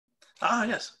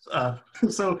Yes.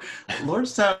 So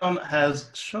Lordstown has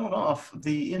shown off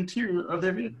the interior of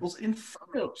their vehicles in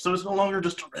photo. So it's no longer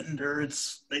just a render,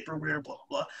 it's vaporware, blah, blah,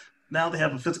 blah. Now they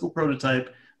have a physical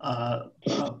prototype.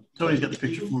 Tony's got the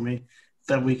picture for me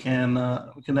that we can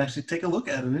actually take a look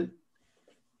at it.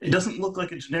 It doesn't look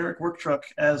like a generic work truck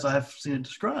as I've seen it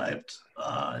described.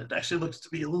 It actually looks to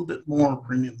be a little bit more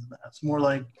premium than that. It's more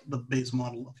like the base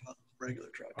model of a regular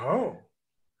truck. Oh.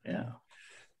 Yeah.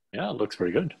 Yeah, it looks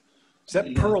pretty good. Is that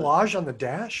perlage on the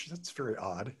dash? That's very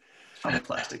odd. It's probably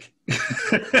plastic.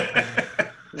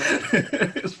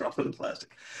 It's probably plastic.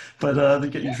 But they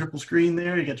get your triple screen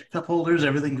there. You got your cup holders.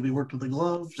 Everything can be worked with a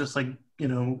glove. Just like,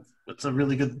 it's a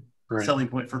really good selling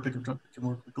point for a pickup truck that can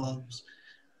work with gloves.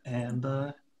 And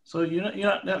so you're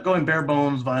not going bare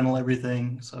bones, vinyl,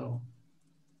 everything. So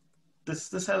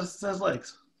this has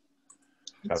legs.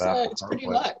 It's pretty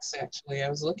luxe, actually. I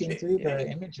was looking through the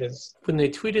images. When they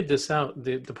tweeted this out,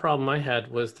 the problem I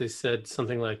had was they said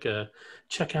something like,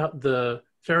 check out the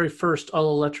very first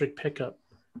all-electric pickup.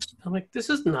 I'm like, this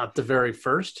is not the very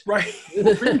first. Right.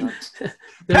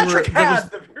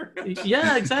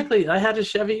 Yeah, exactly. I had a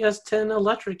Chevy S10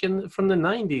 electric from the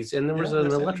 90s, and there was an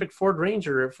electric Ford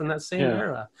Ranger from that same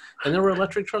era. And there were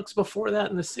electric trucks before that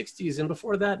in the 60s, and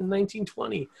before that in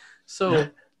 1920. So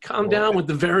calm down with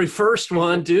the very first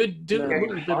one, dude. Do a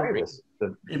little bit of research.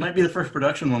 It might be the first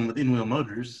production one with in-wheel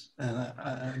motors.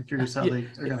 I'm curious how they're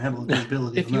going to handle the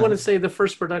visibility. If you want to say the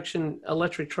first production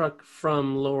electric truck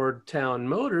from Lordstown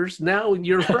Motors, now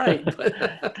you're right.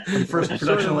 The first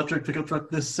production electric pickup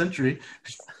truck this century.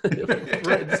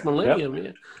 Right, this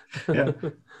millennium, yeah.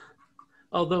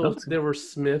 Although there were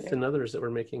Smith and others that were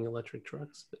making electric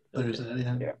trucks. There's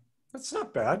that, yeah. That's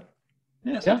not bad.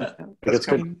 Yeah, it's not bad. But it's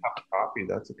good coffee.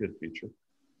 That's a good feature.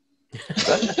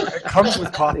 It comes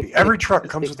with coffee. Every truck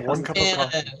comes with one cup of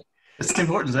coffee. It's Tim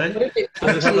Hortons, eh? Does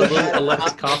it have a little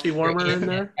electric coffee warmer in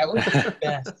there? That would be the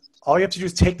best. All you have to do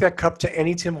is take that cup to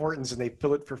any Tim Hortons and they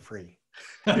fill it for free.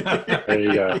 There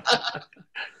you go.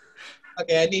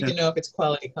 Okay, I need to know if it's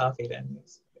quality coffee then.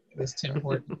 This Tim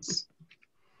Hortons.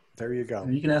 There you go.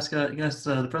 You can ask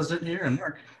the president here and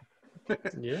Mark.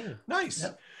 Yeah. Nice.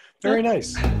 Yep. Very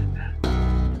nice.